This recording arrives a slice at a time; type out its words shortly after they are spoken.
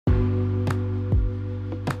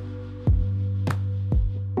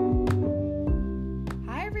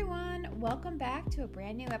back to a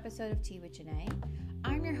brand new episode of Tea with Janae.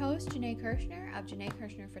 I'm your host, Janae Kirshner of Janae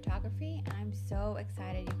Kirshner Photography, and I'm so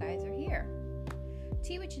excited you guys are here.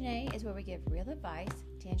 Tea with Janae is where we give real advice,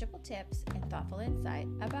 tangible tips, and thoughtful insight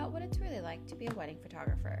about what it's really like to be a wedding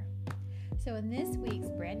photographer. So in this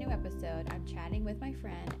week's brand new episode, I'm chatting with my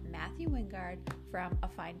friend Matthew Wingard from A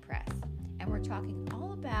Fine Press, and we're talking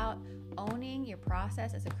all about owning your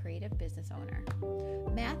process as a creative business owner.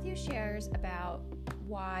 Matthew shares about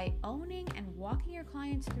why owning and walking your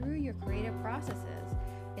clients through your creative processes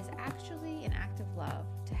is actually an act of love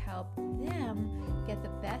to help them get the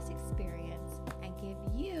best experience and give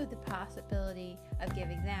you the possibility of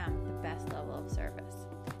giving them the best level of service.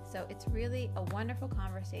 So it's really a wonderful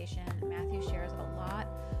conversation. Matthew shares a lot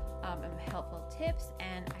of helpful tips,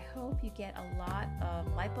 and I hope you get a lot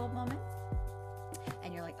of light bulb moments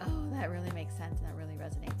and you're like, oh, that really makes sense and that really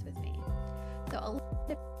resonates with me. So a little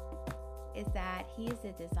tip is that he is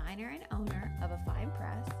the designer and owner of A Fine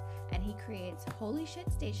Press, and he creates holy shit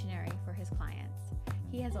stationery for his clients.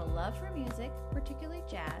 He has a love for music, particularly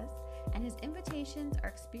jazz, and his invitations are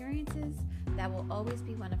experiences that will always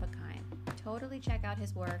be one of a kind. Totally check out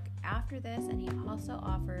his work after this, and he also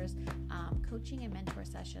offers coaching and mentor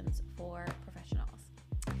sessions for professionals.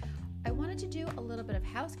 I wanted to do a little bit of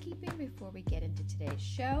housekeeping before we get into today's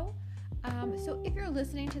show. So if you're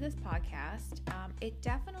listening to this podcast, it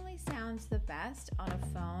definitely sounds the best on a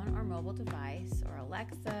phone or mobile device or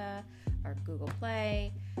Alexa or Google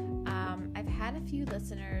Play. I've had a few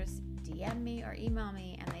listeners DM me or email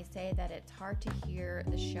me, and they say that it's hard to hear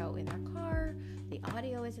the show in their car. The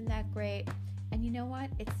audio isn't that great. And you know what?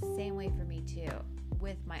 It's the same way for me too,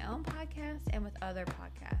 with my own podcast and with other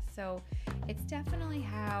podcasts. So it's definitely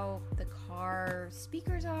how the car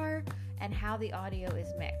speakers are and how the audio is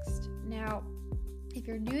mixed. Now, if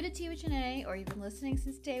you're new to Tea with Janae or you've been listening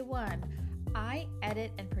since day one, I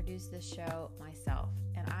edit and produce this show myself.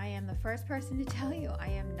 And I am the first person to tell you I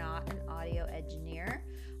am not an audio engineer.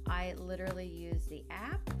 I literally use the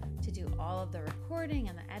app to do all of the recording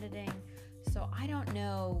and the editing. So I don't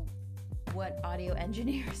know what audio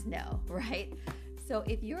engineers know, right? So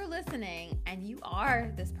if you're listening and you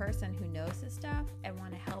are this person who knows this stuff and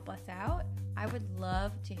want to help us out, I would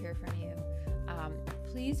love to hear from you.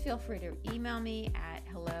 Please feel free to email me at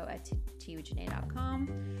hello@teawithjanae.com.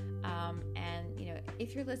 And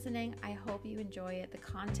if you're listening, I hope you enjoy it. The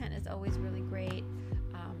content is always really great.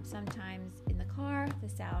 Sometimes in the car, the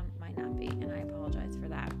sound might not be, and I apologize for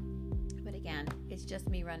that. But again, it's just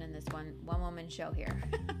me running this one-woman show here.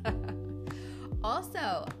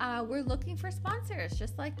 Also, we're looking for sponsors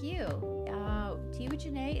just like you. Tea with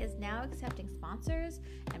Janae is now accepting sponsors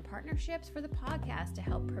and partnerships for the podcast to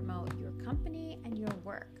help promote your company and your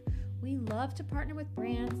work. We love to partner with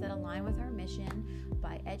brands that align with our mission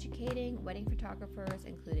by educating wedding photographers,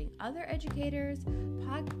 including other educators,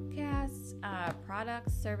 podcasts,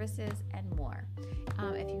 products, services, and more.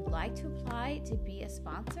 If you'd like to apply to be a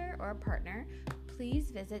sponsor or a partner, please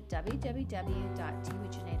visit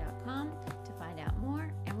www.teawithjanae.com to find out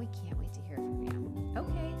more, and we can't wait to hear from you.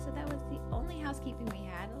 Okay, so that was the only housekeeping we had,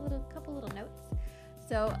 couple little notes.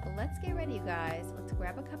 So let's get ready, you guys. Let's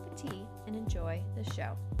grab a cup of tea and enjoy the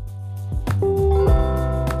show.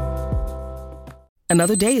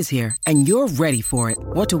 Another day is here, and you're ready for it.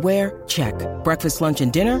 What to wear? Check. Breakfast, lunch,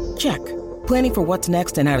 and dinner? Check. Planning for what's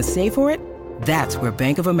next and how to save for it? That's where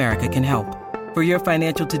Bank of America can help. For your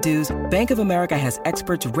financial to-dos, Bank of America has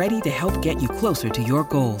experts ready to help get you closer to your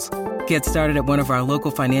goals. Get started at one of our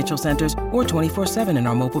local financial centers or 24/7 in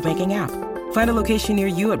our mobile banking app. Find a location near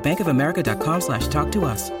you at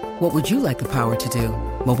bankofamerica.com/talktous. What would you like the power to do?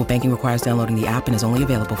 Mobile banking requires downloading the app and is only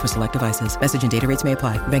available for select devices. Message and data rates may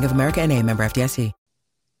apply. Bank of America N.A., member FDIC.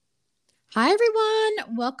 Hi,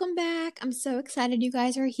 everyone. Welcome back. I'm so excited you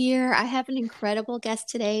guys are here. I have an incredible guest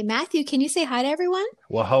today. Matthew, can you say hi to everyone?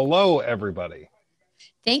 Well, hello, everybody.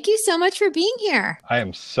 Thank you so much for being here. I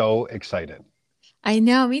am so excited. I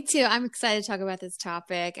know, me too. I'm excited to talk about this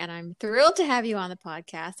topic, and I'm thrilled to have you on the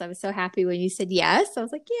podcast. I was so happy when you said yes. I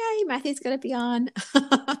was like, yay, Matthew's going to be on.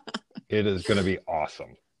 It is going to be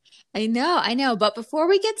awesome. I know. But before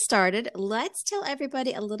we get started, let's tell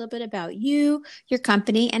everybody a little bit about you, your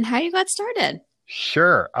company, and how you got started.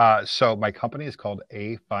 Sure. So my company is called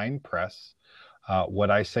A Fine Press.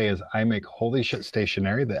 What I say is I make holy shit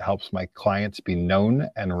stationery that helps my clients be known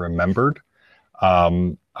and remembered.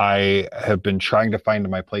 I have been trying to find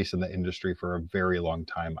my place in the industry for a very long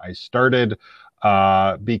time. I started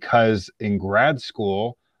because in grad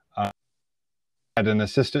school, I had an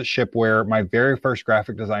assistantship where my very first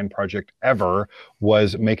graphic design project ever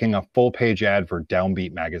was making a full page ad for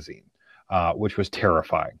Downbeat magazine, which was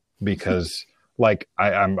terrifying because like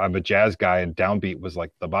I'm a jazz guy and Downbeat was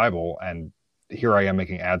like the Bible, and here I am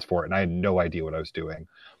making ads for it, and I had no idea what I was doing.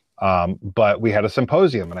 But we had a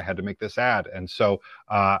symposium and I had to make this ad. And so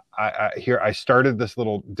I started this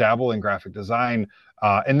little dabble in graphic design.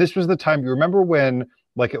 And this was the time, you remember when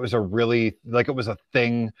like it was a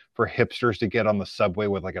thing for hipsters to get on the subway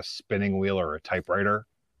with like a spinning wheel or a typewriter?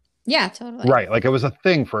 Yeah, totally. Right. Like it was a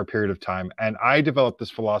thing for a period of time. And I developed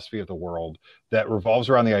this philosophy of the world that revolves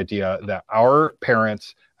around the idea that our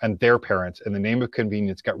parents and their parents, in the name of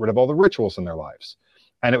convenience, got rid of all the rituals in their lives.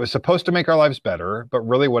 And it was supposed to make our lives better, but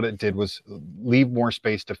really what it did was leave more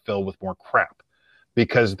space to fill with more crap,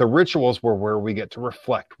 because the rituals were where we get to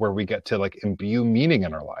reflect, where we get to like imbue meaning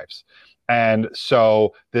in our lives. And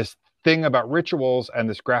so this thing about rituals and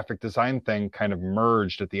this graphic design thing kind of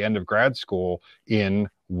merged at the end of grad school in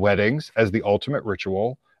weddings as the ultimate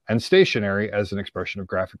ritual and stationery as an expression of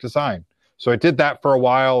graphic design. So I did that for a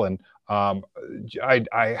while, and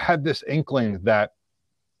I had this inkling that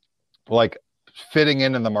like fitting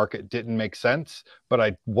in the market didn't make sense, but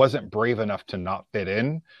I wasn't brave enough to not fit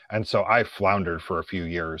in. And so I floundered for a few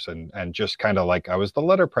years and just kind of like, I was the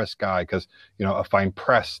letterpress guy because, you know, a fine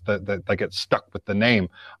press that gets stuck with the name.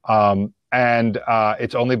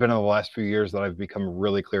 It's only been in the last few years that I've become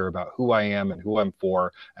really clear about who I am and who I'm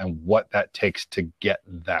for and what that takes to get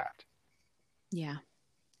that. Yeah,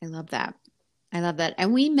 I love that. I love that.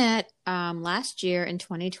 And we met last year in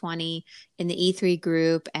 2020 in the E3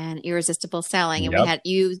 group and Irresistible Selling. And we had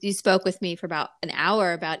you spoke with me for about an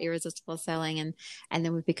hour about Irresistible Selling, and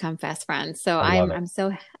then we've become fast friends. So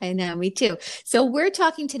I know, me too. So we're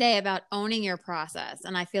talking today about owning your process.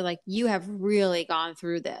 And I feel like you have really gone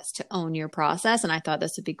through this to own your process. And I thought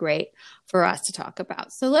this would be great for us to talk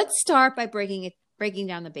about. So let's start by breaking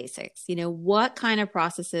down the basics. You know, what kind of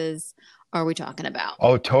processes are we talking about?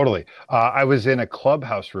 Oh, totally. I was in a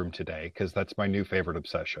Clubhouse room today because that's my new favorite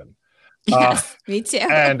obsession. Yes, me too.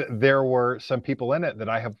 And there were some people in it that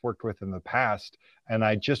I have worked with in the past, and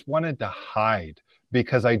I just wanted to hide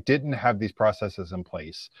because I didn't have these processes in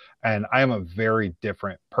place. And I am a very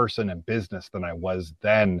different person in business than I was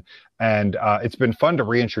then. And it's been fun to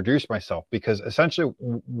reintroduce myself, because essentially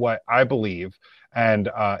what I believe, and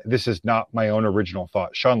this is not my own original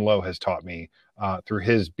thought, Sean Lowe has taught me through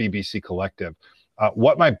his BBC Collective,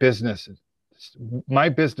 what my business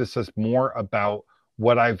is more about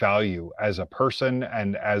what I value as a person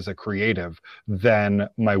and as a creative than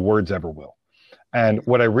my words ever will. And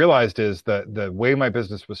what I realized is that the way my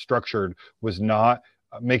business was structured was not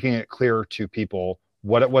making it clear to people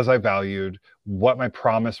what it was I valued, what my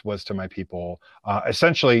promise was to my people,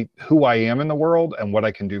 essentially who I am in the world and what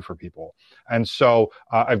I can do for people. And so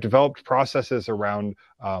I've developed processes around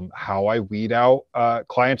how I weed out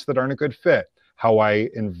clients that aren't a good fit, how I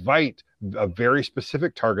invite a very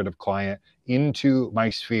specific target of client into my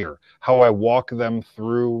sphere, how I walk them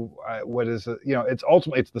through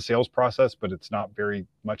it's the sales process, but it's not very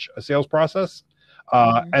much a sales process.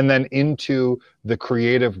 And then into the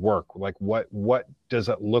creative work, like what does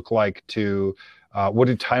it look like to, what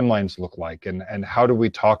do timelines look like? And how do we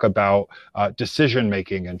talk about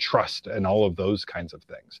decision-making and trust and all of those kinds of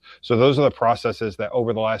things? So those are the processes that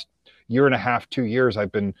over the last year and a half, 2 years,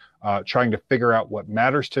 I've been trying to figure out what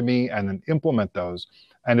matters to me and then implement those.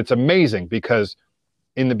 And it's amazing because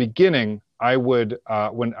in the beginning, I would,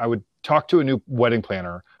 when I would talk to a new wedding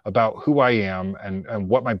planner about who I am and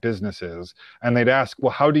what my business is, and they'd ask,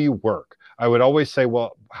 well, how do you work? I would always say,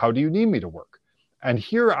 well, how do you need me to work? And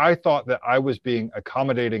here I thought that I was being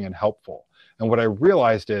accommodating and helpful. And what I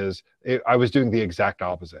realized is I was doing the exact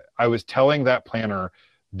opposite. I was telling that planner,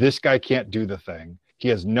 this guy can't do the thing. He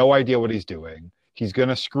has no idea what he's doing. He's going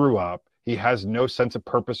to screw up. He has no sense of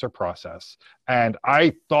purpose or process. And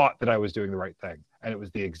I thought that I was doing the right thing. And it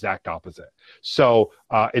was the exact opposite. So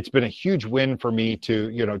it's been a huge win for me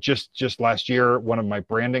to, just last year, one of my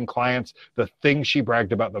branding clients, the thing she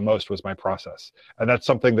bragged about the most was my process. And that's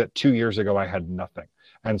something that 2 years ago, I had nothing.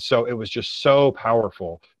 And so it was just so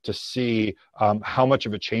powerful to see how much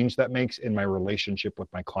of a change that makes in my relationship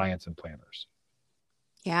with my clients and planners.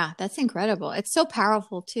 Yeah, that's incredible. It's so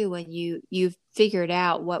powerful too when you've figured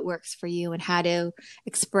out what works for you and how to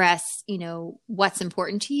express, what's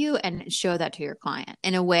important to you and show that to your client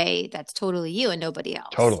in a way that's totally you and nobody else.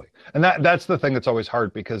 Totally. And that's the thing that's always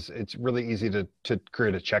hard, because it's really easy to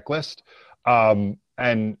create a checklist.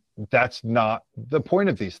 And that's not the point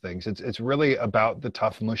of these things. It's really about the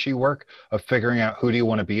tough, mushy work of figuring out who do you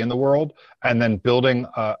want to be in the world and then building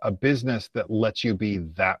a business that lets you be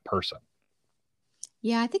that person.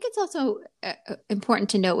 Yeah, I think it's also important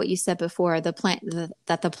to note what you said before,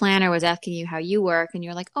 that the planner was asking you how you work, and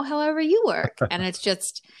you're like, oh, however you work, and it's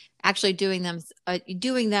just actually doing them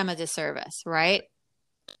a disservice, right?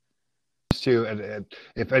 To and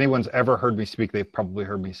if anyone's ever heard me speak, they've probably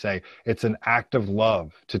heard me say it's an act of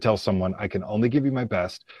love to tell someone I can only give you my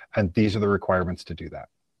best, and these are the requirements to do that.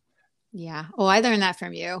 Yeah. Oh, I learned that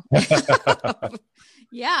from you.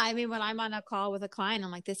 Yeah. I mean, when I'm on a call with a client,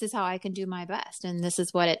 I'm like, this is how I can do my best. And this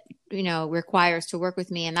is what it, requires to work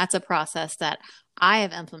with me. And that's a process that I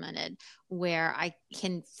have implemented where I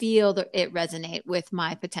can feel it resonate with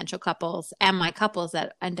my potential couples and my couples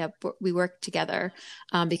that we work together,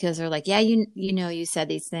 because they're like, yeah, you said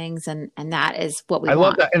these things, and that is what we I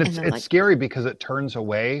want. love that. And it's like, scary because it turns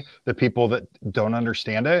away the people that don't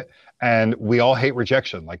understand it. And we all hate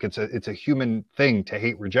rejection. Like it's a human thing to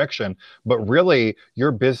hate rejection, but really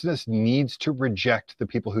your business needs to reject the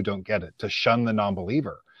people who don't get it, to shun the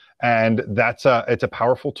non-believer. And it's a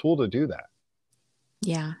powerful tool to do that.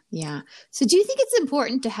 Yeah. Yeah. So do you think it's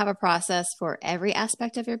important to have a process for every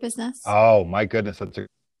aspect of your business? Oh my goodness. That's a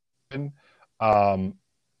good one.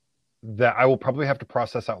 That I will probably have to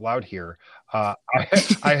process out loud here. I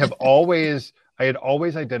had always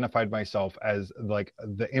identified myself as like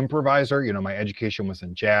the improviser. My education was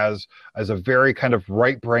in jazz, as a very kind of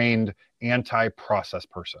right-brained, anti-process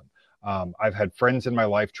person. I've had friends in my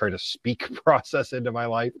life try to speak process into my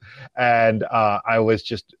life, and I was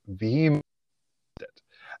just vehement.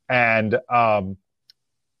 And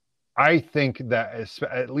I think that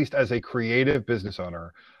at least as a creative business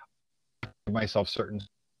owner, I give myself certain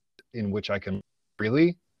in which I can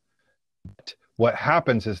freely. What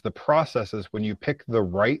happens is the processes, when you pick the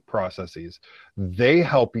right processes, they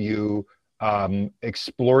help you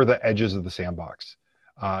explore the edges of the sandbox.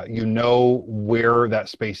 You know where that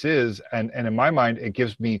space is. And in my mind, it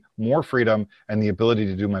gives me more freedom and the ability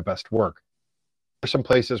to do my best work. There's some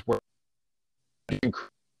places where you can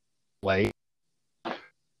play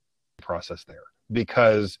process there,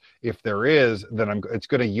 because if there is, then it's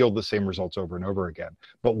going to yield the same results over and over again.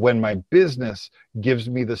 But when my business gives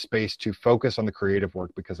me the space to focus on the creative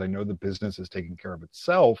work, because I know the business is taking care of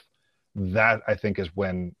itself, that I think is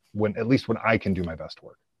when at least when I can do my best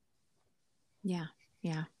work. Yeah.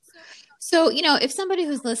 Yeah. So, if somebody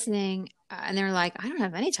who's listening and they're like, I don't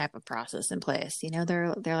have any type of process in place,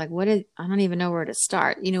 they're like, I don't even know where to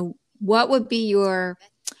start. What would be your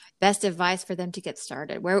best advice for them to get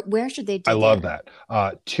started? Where should they dig I love that.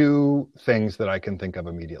 Two things that I can think of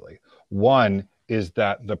immediately. One is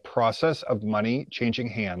that the process of money changing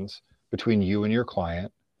hands between you and your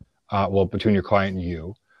client, between your client and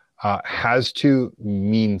you, has to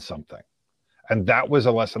mean something. And that was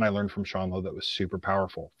a lesson I learned from Sean Lowe that was super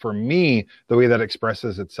powerful. For me, the way that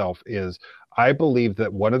expresses itself is I believe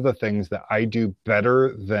that one of the things that I do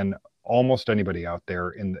better than almost anybody out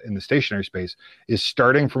there in the stationary space is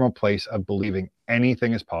starting from a place of believing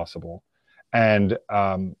anything is possible and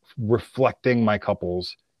reflecting my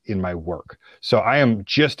couples in my work. So I am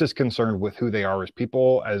just as concerned with who they are as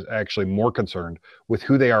people, as actually more concerned with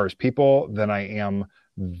who they are as people than I am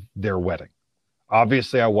their wedding.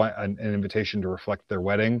 Obviously, I want an invitation to reflect their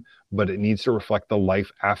wedding, but it needs to reflect the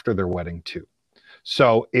life after their wedding too.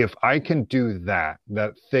 So if I can do that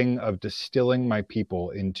thing of distilling my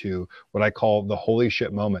people into what I call the holy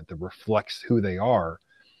shit moment that reflects who they are,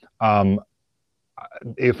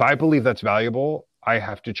 if I believe that's valuable, I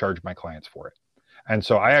have to charge my clients for it. And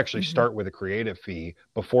so I actually start with a creative fee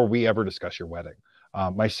before we ever discuss your wedding.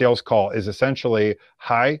 My sales call is essentially,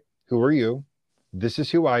 hi, who are you? This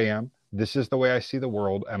is who I am. This is the way I see the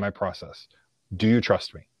world and my process. Do you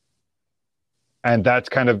trust me? And that's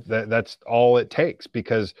that's all it takes,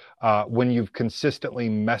 because when you've consistently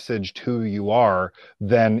messaged who you are,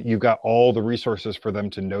 then you've got all the resources for them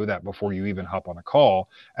to know that before you even hop on a call.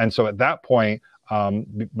 And so at that point,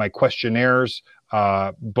 my questionnaires,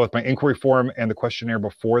 both my inquiry form and the questionnaire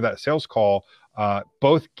before that sales call,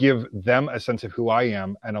 both give them a sense of who I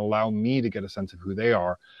am and allow me to get a sense of who they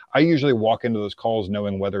are. I usually walk into those calls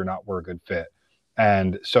knowing whether or not we're a good fit.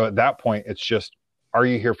 And so at that point, it's just, are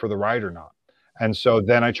you here for the ride or not? And so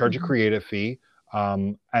then I charge a creative fee.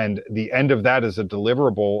 And the end of that is a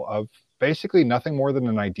deliverable of basically nothing more than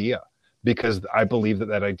an idea, because I believe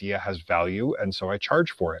that idea has value. And so I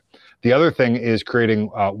charge for it. The other thing is creating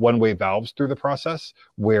one-way valves through the process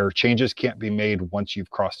where changes can't be made once you've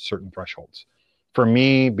crossed certain thresholds. For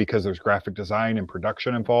me, because there's graphic design and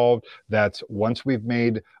production involved, that's once we've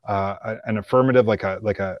made an affirmative, like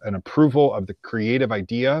an approval of the creative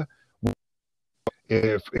idea.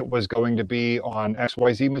 If it was going to be on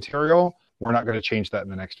XYZ material, we're not going to change that in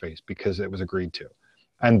the next phase because it was agreed to.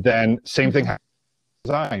 And then same thing happens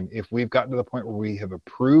design. If we've gotten to the point where we have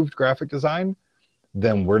approved graphic design,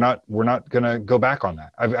 then we're not going to go back on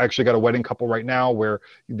that. I've actually got a wedding couple right now where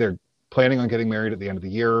they're planning on getting married at the end of the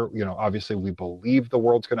year. Obviously we believe the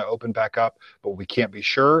world's going to open back up, but we can't be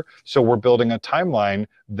sure. So we're building a timeline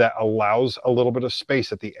that allows a little bit of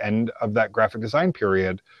space at the end of that graphic design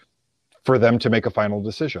period for them to make a final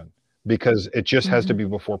decision, because it just has to be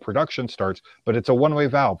before production starts. But it's a one-way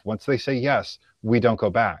valve. Once they say yes, we don't go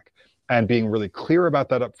back. And being really clear about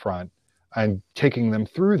that up front and taking them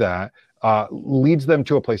through that leads them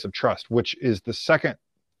to a place of trust, which is the second,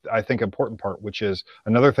 I think, important part, which is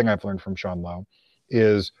another thing I've learned from Sean Lowe,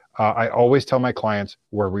 is I always tell my clients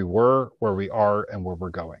where we were, where we are, and where we're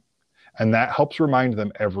going. And that helps remind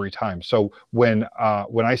them every time. So when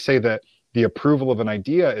I say that the approval of an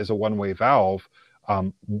idea is a one-way valve,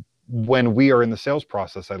 when we are in the sales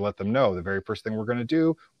process, I let them know the very first thing we're going to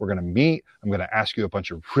do, we're going to meet. I'm going to ask you a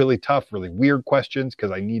bunch of really tough, really weird questions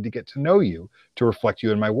because I need to get to know you to reflect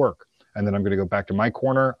you in my work. And then I'm going to go back to my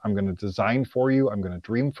corner. I'm going to design for you. I'm going to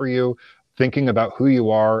dream for you, thinking about who you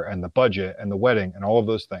are and the budget and the wedding and all of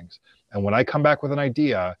those things. And when I come back with an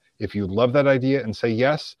idea, if you love that idea and say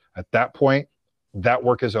yes, at that point, that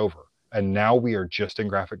work is over. And now we are just in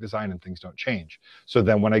graphic design and things don't change. So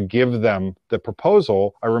then when I give them the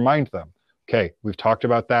proposal, I remind them, okay, we've talked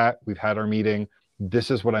about that. We've had our meeting.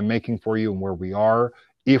 This is what I'm making for you and where we are.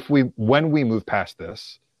 When we move past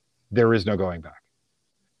this, there is no going back.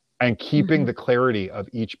 And keeping the clarity of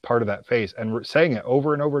each part of that phase and saying it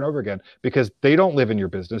over and over and over again, because they don't live in your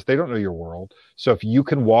business. They don't know your world. So if you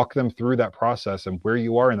can walk them through that process and where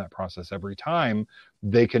you are in that process every time,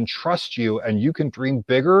 they can trust you and you can dream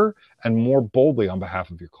bigger and more boldly on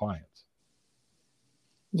behalf of your clients.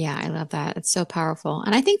 Yeah, I love that. It's so powerful.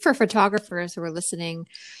 And I think for photographers who are listening,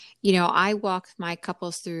 I walk my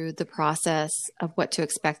couples through the process of what to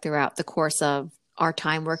expect throughout the course of our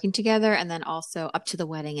time working together, and then also up to the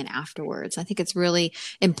wedding and afterwards. I think it's really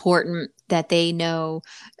important that they know,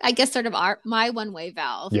 I guess, sort of my one-way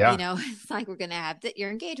valve. Yeah. It's like we're going to have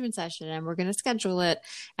your engagement session and we're going to schedule it,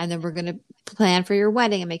 and then we're going to plan for your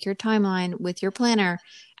wedding and make your timeline with your planner.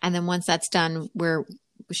 And then once that's done, we're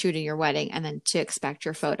shooting your wedding, and then to expect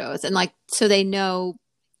your photos. And so they know,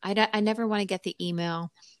 I never want to get the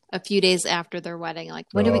email a few days after their wedding, like,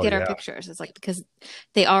 when do we get our pictures? It's like, because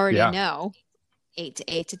they already know 8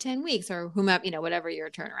 to 10 weeks or whomever, whatever your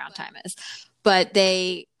turnaround time is. But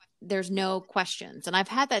there's no questions. And I've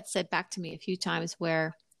had that said back to me a few times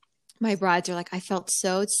where my brides are like, I felt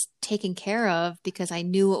so taken care of because I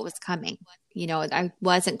knew what was coming. I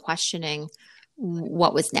wasn't questioning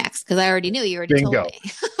what was next because I already knew. You already Bingo. told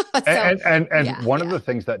me. And one of the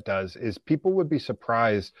things that does is people would be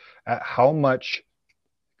surprised at how much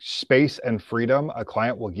space and freedom a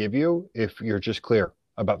client will give you if you're just clear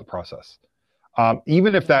about the process.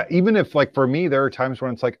 Even if like for me, there are times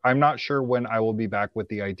when it's like, I'm not sure when I will be back with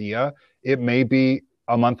the idea. It may be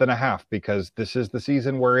a month and a half because this is the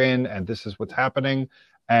season we're in and this is what's happening.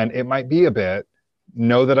 And it might be a bit,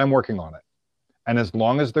 know that I'm working on it. And as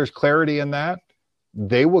long as there's clarity in that,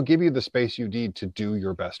 they will give you the space you need to do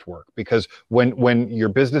your best work. Because when your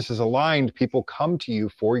business is aligned, people come to you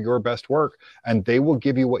for your best work and they will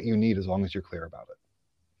give you what you need as long as you're clear about it.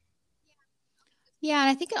 Yeah.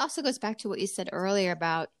 And I think it also goes back to what you said earlier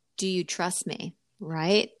about, do you trust me?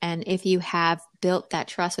 Right. And if you have built that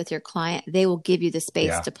trust with your client, they will give you the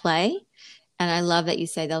space to play. And I love that you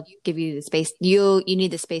say they'll give you the space. You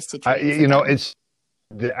need the space to dream. It's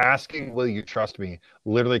the asking, will you trust me,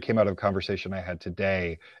 literally came out of a conversation I had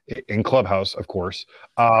today in Clubhouse, of course,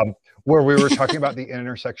 where we were talking about the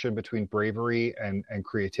intersection between bravery and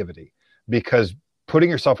creativity, because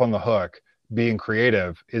putting yourself on the hook, being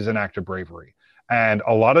creative is an act of bravery. And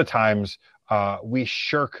a lot of times we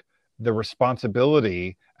shirk the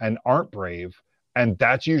responsibility and aren't brave. And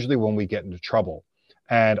that's usually when we get into trouble.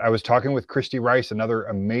 And I was talking with Christy Rice, another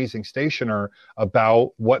amazing stationer,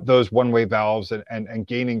 about what those one-way valves and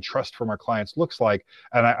gaining trust from our clients looks like.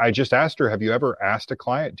 And I just asked her, have you ever asked a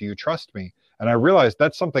client, do you trust me? And I realized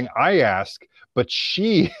that's something I ask, but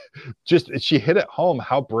she hit it home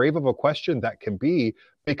how brave of a question that can be,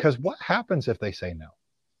 because what happens if they say no?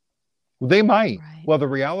 They might. Right. Well, the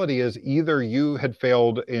reality is either you had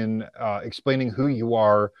failed in explaining who you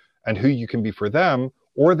are and who you can be for them,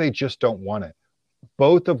 or they just don't want it.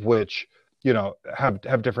 Both of which,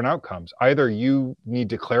 have different outcomes. Either you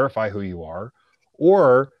need to clarify who you are,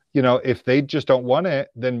 or, if they just don't want it,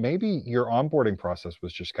 then maybe your onboarding process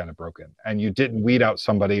was just kind of broken and you didn't weed out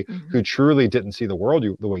somebody who truly didn't see the world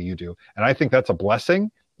the way you do. And I think that's a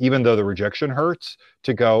blessing, even though the rejection hurts,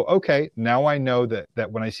 to go, okay, now I know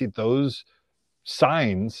that when I see those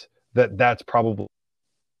signs, that's probably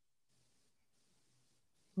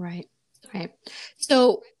Right. Right.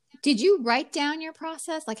 So did you write down your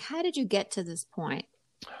process? Like, how did you get to this point?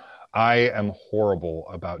 I am horrible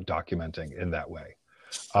about documenting in that way.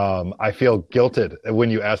 I feel guilted when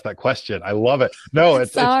you ask that question. I love it. No,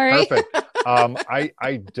 it's Sorry. perfect.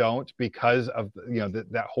 I don't, because of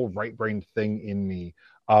that whole right brain thing in me.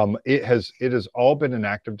 It has all been an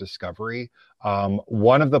act of discovery.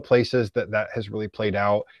 One of the places that has really played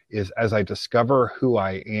out is as I discover who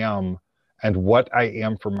I am and what I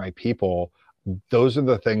am for my people. Those are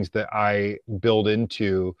the things that I build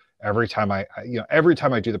into every time every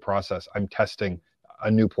time I do the process. I'm testing a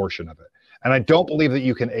new portion of it. And I don't believe that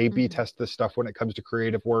you can A/B test this stuff when it comes to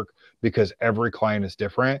creative work, because every client is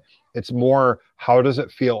different. It's more, how does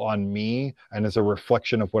it feel on me and as a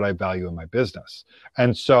reflection of what I value in my business.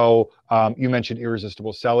 And so you mentioned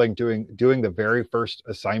irresistible selling, doing the very first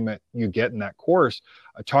assignment you get in that course,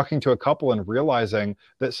 talking to a couple and realizing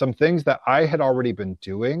that some things that I had already been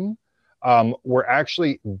doing were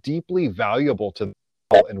actually deeply valuable to them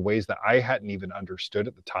in ways that I hadn't even understood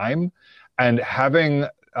at the time. And having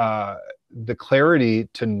the clarity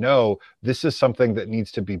to know this is something that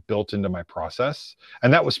needs to be built into my process.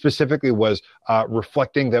 And that was specifically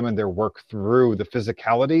reflecting them and their work through the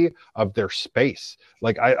physicality of their space.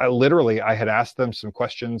 Like I literally, I had asked them some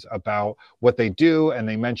questions about what they do. And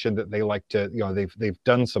they mentioned that they like to, they've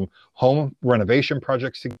done some home renovation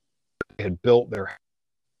projects. They had built their,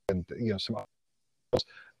 and some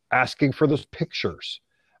asking for those pictures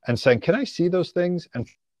and saying, can I see those things? And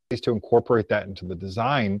ways to incorporate that into the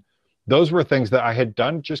design. Those were things that I had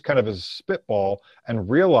done just kind of as a spitball, and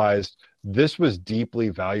realized this was deeply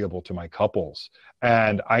valuable to my couples.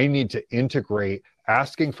 And I need to integrate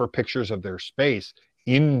asking for pictures of their space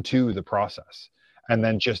into the process. And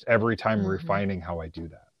then just every time refining how I do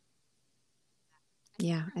that.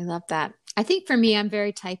 Yeah, I love that. I think for me, I'm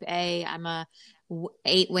very type A. I'm a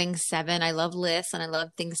 8 wing 7. I love lists and I love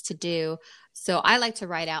things to do. So I like to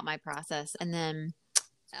write out my process and then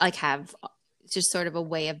like have just sort of a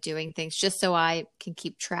way of doing things just so I can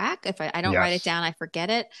keep track. If I don't write it down, I forget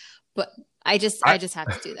it. But I just have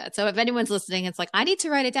to do that. So if anyone's listening, it's like, I need to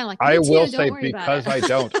write it down. Like, I will say, because I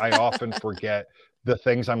don't, I often forget the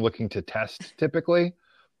things I'm looking to test typically.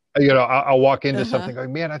 I'll walk into something like,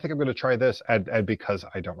 man, I think I'm going to try this. And because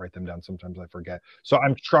I don't write them down, sometimes I forget. So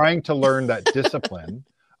I'm trying to learn that discipline.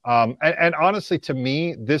 And honestly, to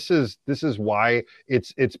me, this is why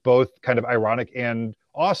it's both kind of ironic and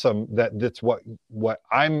awesome that that's what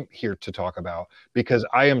I'm here to talk about, because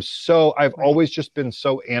I've always just been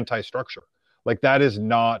so anti-structure. Like, that is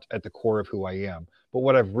not at the core of who I am. But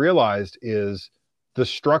what I've realized is the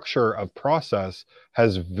structure of process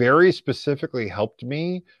has very specifically helped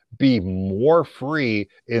me be more free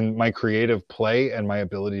in my creative play and my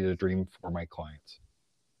ability to dream for my clients.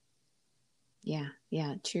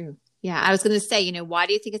 Yeah, true. Yeah, I was going to say, why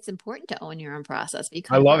do you think it's important to own your own process?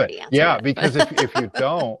 I love it. Yeah, because if you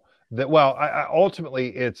don't, ultimately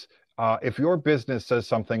it's if your business says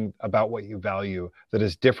something about what you value that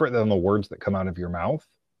is different than the words that come out of your mouth,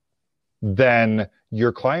 then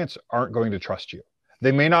your clients aren't going to trust you.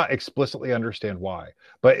 They may not explicitly understand why,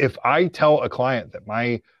 but if I tell a client that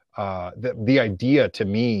that the idea to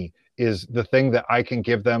me is the thing that I can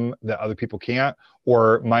give them that other people can't,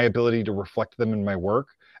 or my ability to reflect them in my work,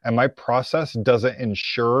 and my process doesn't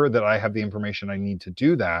ensure that I have the information I need to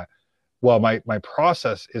do that, well, my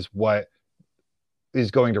process is what is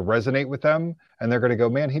going to resonate with them, and they're going to go,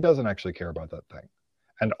 man, he doesn't actually care about that thing.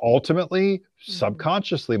 And ultimately,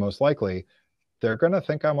 subconsciously, most likely, they're going to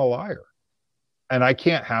think I'm a liar. And I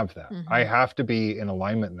can't have that. I have to be in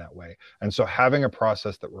alignment in that way. And so having a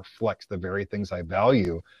process that reflects the very things I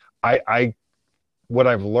value, what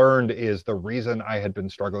I've learned is the reason I had been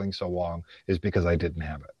struggling so long is because I didn't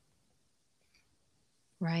have it.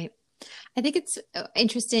 Right. I think it's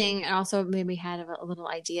interesting, and also maybe had a little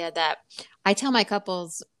idea that I tell my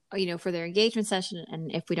couples, for their engagement session,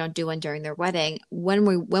 and if we don't do one during their wedding, when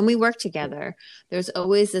we work together, there's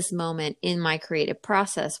always this moment in my creative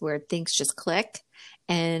process where things just click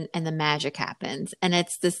and the magic happens. And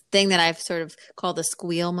it's this thing that I've sort of called the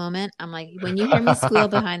squeal moment. I'm like, when you hear me squeal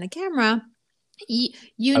behind the camera,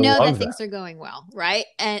 you know that things are going well, right?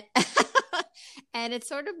 And and it's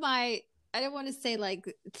sort of my, I don't want to say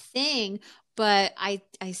like thing, but I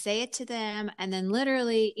say it to them, and then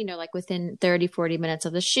literally, like within 30, 40 minutes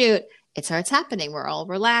of the shoot, it starts happening. We're all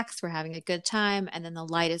relaxed. We're having a good time. And then the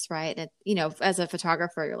light is right. And, as a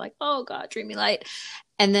photographer, you're like, oh God, dreamy light.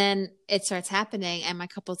 And then it starts happening, and my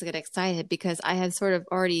couples get excited because I have sort of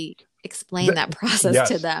already explained that process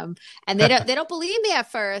to them, and they don't believe me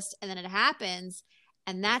at first. And then it happens.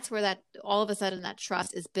 And that's where that all of a sudden that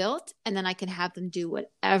trust is built. And then I can have them do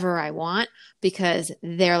whatever I want because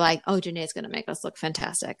they're like, oh, Janae's going to make us look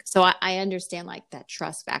fantastic. So I understand like that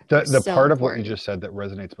trust factor. The so part important. of what you just said that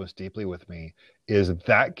resonates most deeply with me is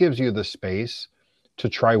that gives you the space to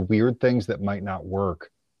try weird things that might not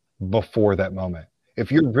work before that moment.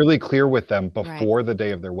 If you're really clear with them before the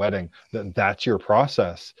day of their wedding, that that's your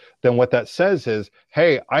process, then what that says is,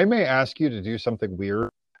 hey, I may ask you to do something weird.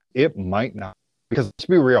 It might not. Because let's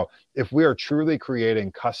be real, if we are truly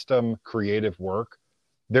creating custom creative work,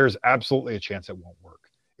 there's absolutely a chance it won't work.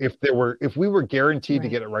 If we were guaranteed to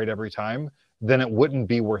get it right every time, then it wouldn't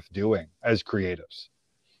be worth doing as creatives.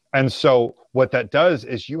 And so what that does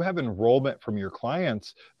is you have enrollment from your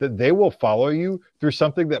clients that they will follow you through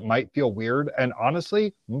something that might feel weird and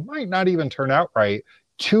honestly might not even turn out right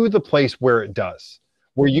to the place where it does,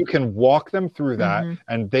 where you can walk them through that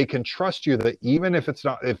and they can trust you that even if it's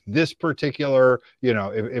not, if this particular,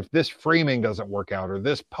 if this framing doesn't work out or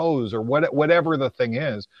this pose or whatever the thing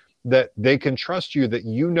is, that they can trust you that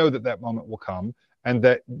that moment will come and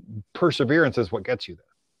that perseverance is what gets you there.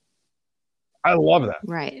 I love that.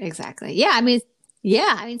 Right. Exactly. Yeah. I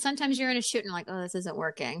mean, sometimes you're in a shoot and like, oh, this isn't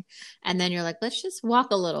working. And then you're like, let's just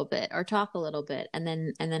walk a little bit or talk a little bit. And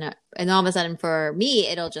then all of a sudden for me,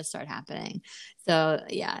 it'll just start happening. So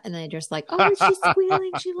yeah. And then you're just like, oh, she's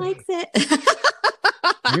squealing. She likes it.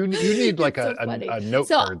 You need like a note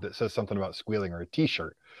card that says something about squealing or a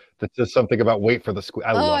t-shirt that says something about wait for the squeal.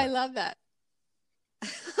 I love that.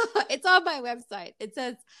 It's on my website. It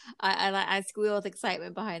says I squeal with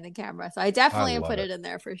excitement behind the camera. So I definitely put it in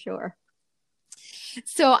there for sure.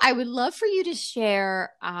 So I would love for you to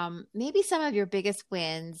share maybe some of your biggest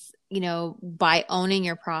wins, by owning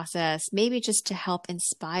your process, maybe just to help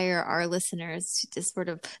inspire our listeners to sort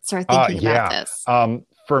of start thinking about this.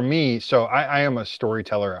 For me, so I am a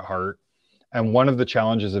storyteller at heart. And one of the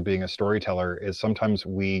challenges of being a storyteller is sometimes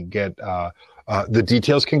we get, the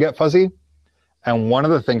details can get fuzzy. And one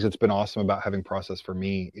of the things that's been awesome about having process for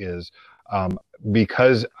me is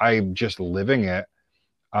because I'm just living it,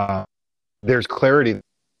 there's clarity when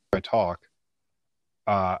I talk.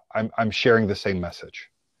 I'm sharing the same message.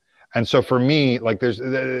 And so for me, like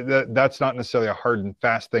that's not necessarily a hard and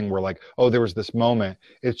fast thing where like, oh, there was this moment.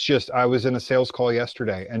 It's just, I was in a sales call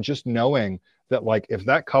yesterday and just knowing that like, if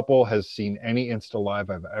that couple has seen any Insta Live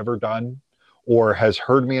I've ever done, or has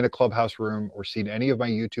heard me in a Clubhouse room or seen any of my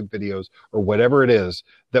YouTube videos or whatever it is,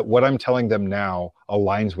 that what I'm telling them now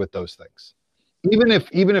aligns with those things. Even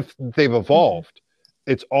if they've evolved,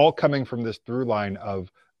 it's all coming from this through line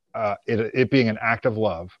of it being an act of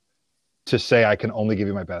love to say, I can only give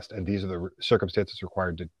you my best. And these are the circumstances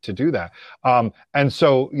required to do that. And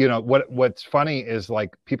so, what's funny is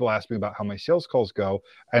like people ask me about how my sales calls go.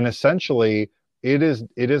 And essentially it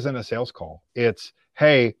isn't a sales call. It's,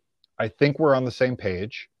 hey, I think we're on the same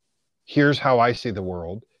page. Here's how I see the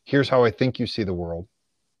world. Here's how I think you see the world.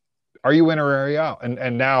 Are you in or are you out?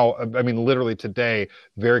 And now, I mean, literally today,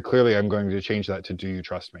 very clearly, I'm going to change that to do you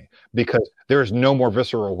trust me? Because there's no more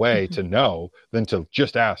visceral way to know than to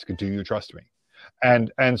just ask, do you trust me?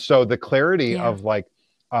 And so the clarity of like,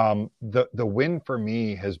 the win for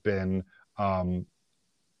me has been,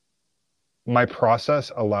 my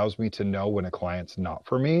process allows me to know when a client's not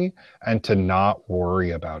for me and to not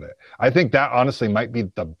worry about it. I think that honestly might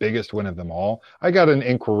be the biggest win of them all. I got an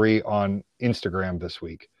inquiry on Instagram this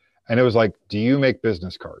week and it was like, do you make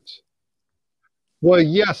business cards? Well,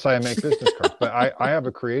 yes, I make business cards, but I have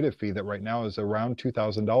a creative fee that right now is around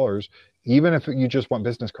 $2,000, even if you just want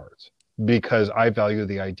business cards, because I value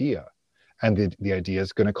the idea and the idea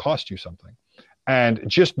is going to cost you something. And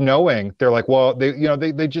just knowing, they're like, well,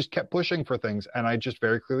 they just kept pushing for things. And I just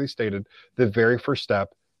very clearly stated the very first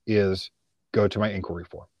step is go to my inquiry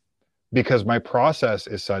form, because my process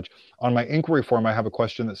is such. On my inquiry form, I have a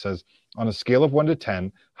question that says, on a scale of 1 to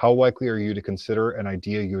 10, how likely are you to consider an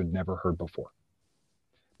idea you had never heard before?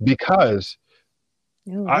 Because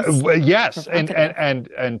yes.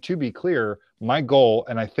 And to be clear, my goal,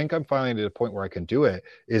 and I think I'm finally at a point where I can do it,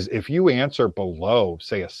 is if you answer below,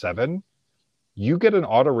 say a 7, you get an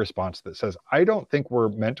auto response that says, I don't think we're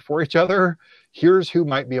meant for each other. Here's who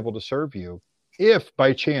might be able to serve you. If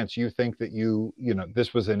by chance you think that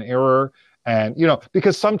this was an error, and,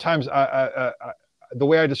 because sometimes the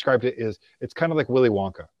way I described it is it's kind of like Willy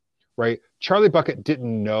Wonka, right? Charlie Bucket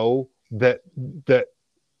didn't know that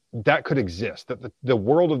could exist, that the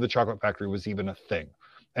world of the chocolate factory was even a thing.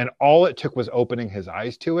 And all it took was opening his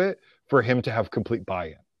eyes to it for him to have complete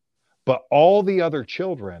buy-in. But all the other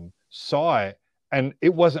children saw it, and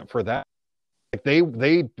it wasn't for that. Like they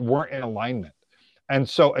weren't in alignment. And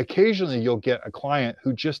so occasionally you'll get a client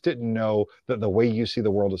who just didn't know that the way you see the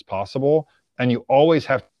world is possible. And you always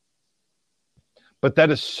have, but that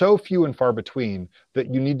is so few and far between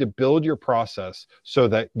that you need to build your process so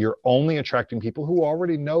that you're only attracting people who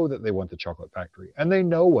already know that they want the chocolate factory and they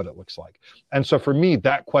know what it looks like. And so for me,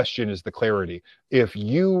 that question is the clarity. If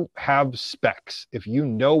you have specs, if you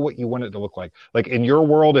know what you want it to look like in your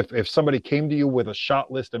world, if somebody came to you with a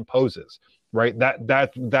shot list and poses, right?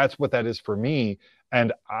 That's what that is for me.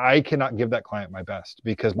 And I cannot give that client my best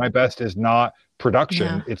because my best is not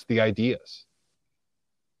production, it's the ideas.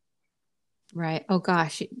 Right. Oh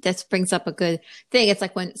gosh, this brings up a good thing. It's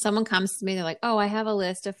like when someone comes to me, they're like, "Oh, I have a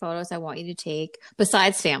list of photos I want you to take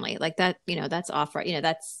besides family." Like that, that's off, right?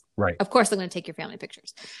 That's right. Of course, I'm going to take your family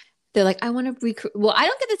pictures. They're like, "I want to recreate." Well, I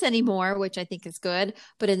don't get this anymore, which I think is good.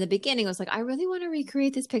 But in the beginning, I was like, "I really want to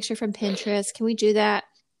recreate this picture from Pinterest. Can we do that?"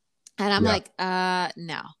 And I'm like,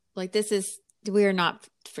 "No. Like we're not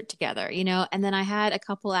together, And then I had a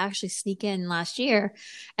couple actually sneak in last year,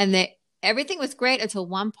 and everything was great until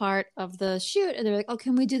one part of the shoot. And they're like, "Oh,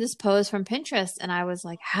 can we do this pose from Pinterest?" And I was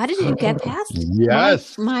like, "How did you get past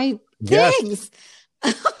my things?"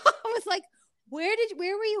 I was like, where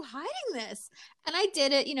were you hiding this? And I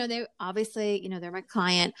did it. They obviously, they're my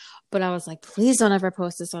client, but I was like, please don't ever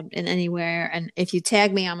post this in anywhere. And if you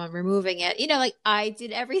tag me, I'm removing it. Like I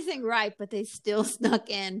did everything right, but they still snuck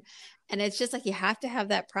in. And it's just like, you have to have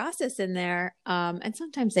that process in there. And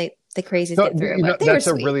sometimes the crazies get through. But that's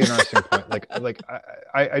a really interesting point.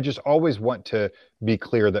 I just always want to be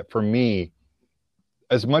clear that for me,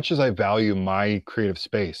 as much as I value my creative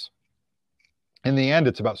space, in the end,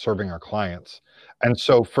 it's about serving our clients. And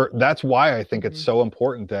so that's why I think it's so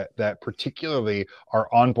important that particularly our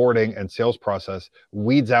onboarding and sales process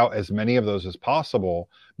weeds out as many of those as possible,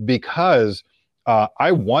 because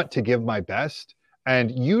I want to give my best. And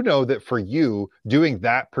that for you, doing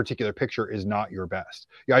that particular picture is not your best.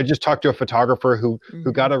 I just talked to a photographer who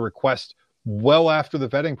got a request well after the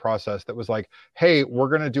vetting process that was like, "Hey, we're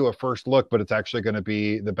going to do a first look, but it's actually going to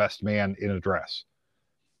be the best man in a dress."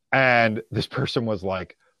 And this person was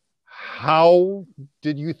like, "How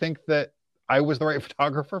did you think that I was the right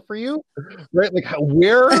photographer for you?" Right? Like,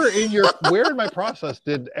 where in my process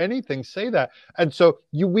did anything say that? And so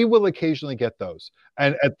we will occasionally get those.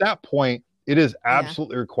 And at that point, it is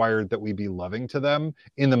absolutely required that we be loving to them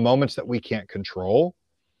in the moments that we can't control.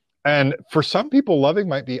 And for some people, loving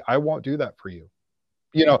might be, "I won't do that for you."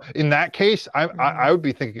 In that case, I would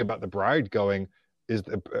be thinking about the bride going,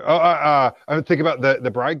 I would think about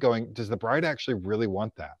the bride going, does the bride actually really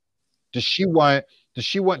want that? Does she want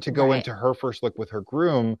to go into her first look with her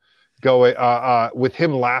groom going, with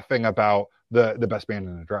him laughing about the best man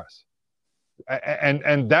in a dress?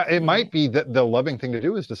 And that it might be that the loving thing to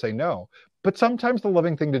do is to say no, but sometimes the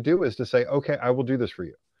loving thing to do is to say, "Okay, I will do this for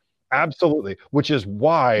you." Absolutely. Which is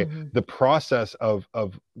why the process of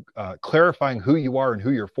clarifying who you are and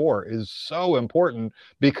who you're for is so important,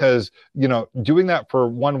 because, doing that for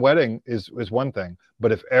one wedding is one thing.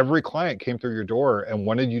 But if every client came through your door and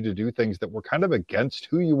wanted you to do things that were kind of against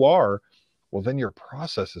who you are, well, then your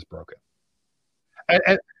process is broken.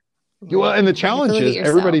 And the challenge is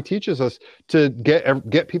everybody teaches us to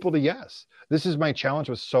get people to yes. This is my challenge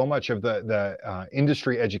with so much of the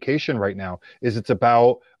industry education right now, is it's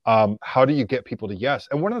about how do you get people to yes.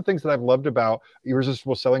 And one of the things that I've loved about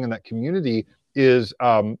Irresistible Selling in that community is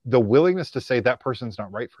the willingness to say that person's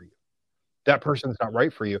not right for you. That person's not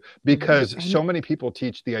right for you, because so many people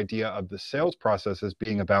teach the idea of the sales process as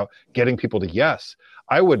being about getting people to yes.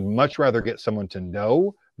 I would much rather get someone to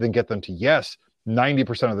no than get them to yes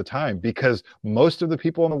 90% of the time, because most of the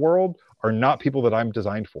people in the world are not people that I'm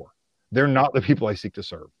designed for. They're not the people I seek to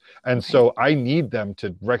serve. And so I need them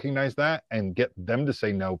to recognize that and get them to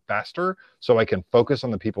say no faster so I can focus on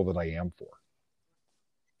the people that I am for.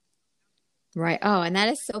 Right. Oh, and that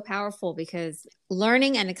is so powerful, because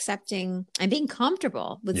learning and accepting and being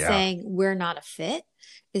comfortable with saying we're not a fit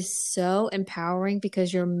is so empowering,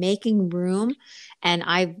 because you're making room. And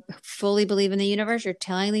I fully believe in the universe. You're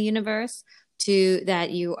telling the universe that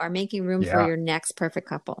you are making room for your next perfect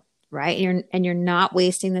couple. Right. You're not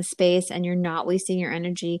wasting the space, and you're not wasting your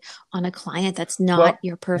energy on a client that's not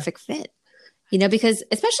your perfect fit. Because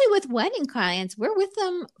especially with wedding clients, we're with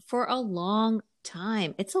them for a long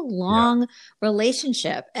time. It's a long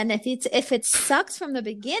relationship. And if it sucks from the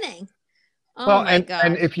beginning, God,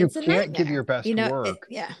 and if you can't give your best work,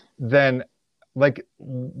 then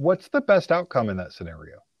what's the best outcome in that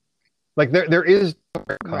scenario? Like there is no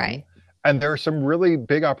outcome. Right. And there are some really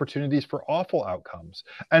big opportunities for awful outcomes.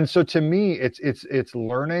 And so to me, it's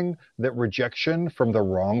learning that rejection from the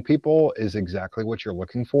wrong people is exactly what you're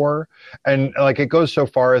looking for. And like it goes so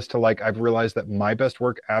far as to like I've realized that my best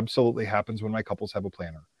work absolutely happens when my couples have a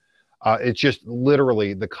planner. It's just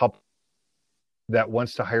literally the couple that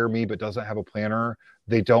wants to hire me but doesn't have a planner.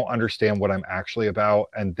 They don't understand what I'm actually about,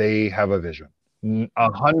 and they have a vision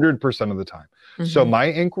 100% of the time. Mm-hmm. So my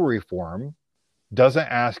inquiry form doesn't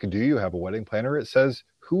ask, do you have a wedding planner? It says,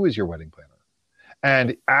 who is your wedding planner?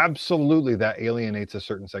 And absolutely that alienates a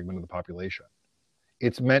certain segment of the population.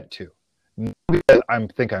 It's meant to. Not because I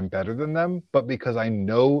think I'm better than them, but because I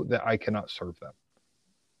know that I cannot serve them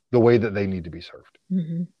the way that they need to be served.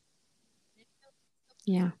 Mm-hmm.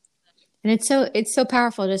 Yeah. And it's so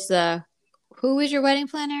powerful. Just who is your wedding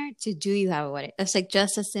planner to do you have a wedding? It's like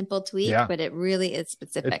just a simple tweak, but it really is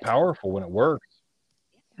specific. It's powerful when it works.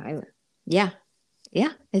 Yeah,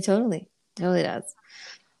 it totally does.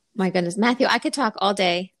 My goodness, Matthew, I could talk all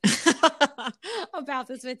day about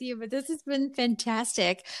this with you, but this has been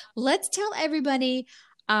fantastic. Let's tell everybody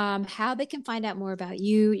how they can find out more about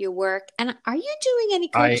you, your work. And are you doing any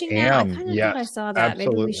coaching now? I kind of thought I saw that.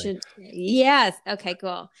 Absolutely. Maybe we should. Yes. Okay,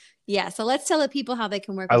 cool. Yeah. So let's tell the people how they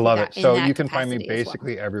can work with you. I love you it. So you can find me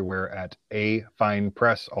basically everywhere at A Fine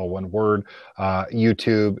Press, all one word,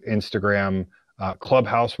 YouTube, Instagram,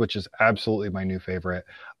 Clubhouse, which is absolutely my new favorite.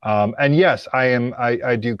 And yes,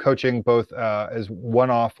 I do coaching both as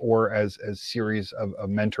one-off or as series of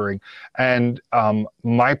mentoring. And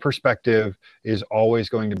my perspective is always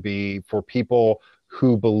going to be for people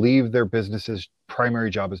who believe their business's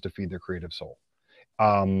primary job is to feed their creative soul.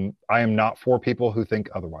 I am not for people who think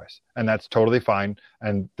otherwise, and that's totally fine.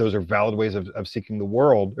 And those are valid ways of seeking the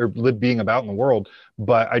world or being about in the world.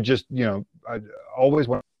 But I just, I always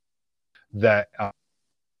want that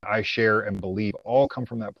I share and believe all come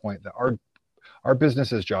from that point that our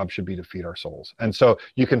business's job should be to feed our souls. And so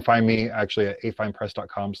you can find me actually at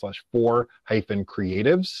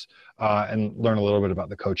afinepress.com/for-creatives and learn a little bit about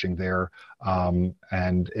the coaching there.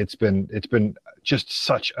 And it's been just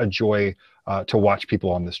such a joy to watch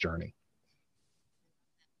people on this journey.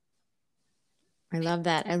 I love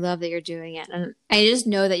that. I love that you're doing it. And I just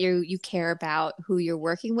know that you care about who you're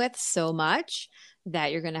working with so much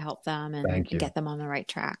that you're going to help them and get them on the right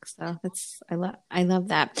track. So I love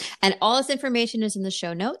that. And all this information is in the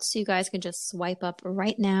show notes. So you guys can just swipe up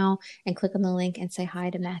right now and click on the link and say hi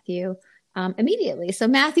to Matthew immediately. So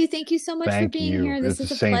Matthew, thank you so much for being here. This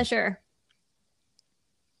is a pleasure.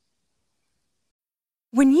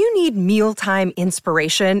 When you need mealtime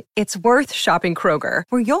inspiration, it's worth shopping Kroger,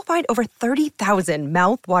 where you'll find over 30,000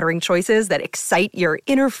 mouth-watering choices that excite your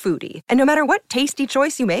inner foodie. And no matter what tasty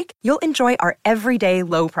choice you make, you'll enjoy our everyday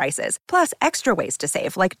low prices, plus extra ways to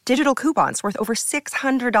save, like digital coupons worth over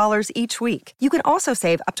 $600 each week. You can also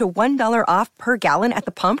save up to $1 off per gallon at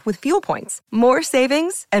the pump with fuel points. More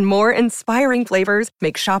savings and more inspiring flavors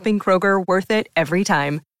make shopping Kroger worth it every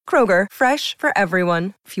time. Kroger, fresh for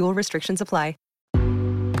everyone. Fuel restrictions apply.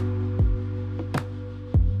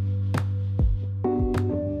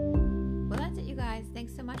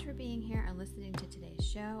 Thanks so much for being here and listening to today's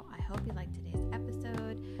show. I hope you liked today's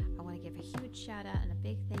episode. I want to give a huge shout out and a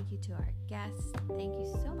big thank you to our guests. Thank you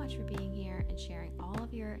so much for being here and sharing all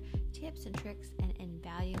of your tips and tricks and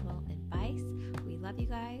invaluable advice. We love you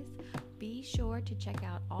guys. Be sure to check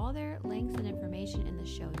out all their links and information in the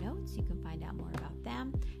show notes. You can find out more about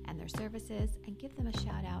them and their services and give them a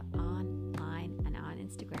shout out online and on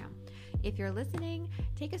Instagram. If you're listening,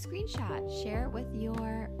 take a screenshot, share it with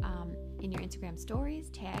in your Instagram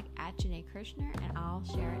stories, tag at Janae Kirshner, and I'll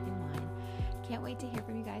share it in mine. Can't wait to hear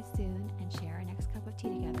from you guys soon and share our next cup of tea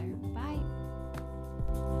together. Bye.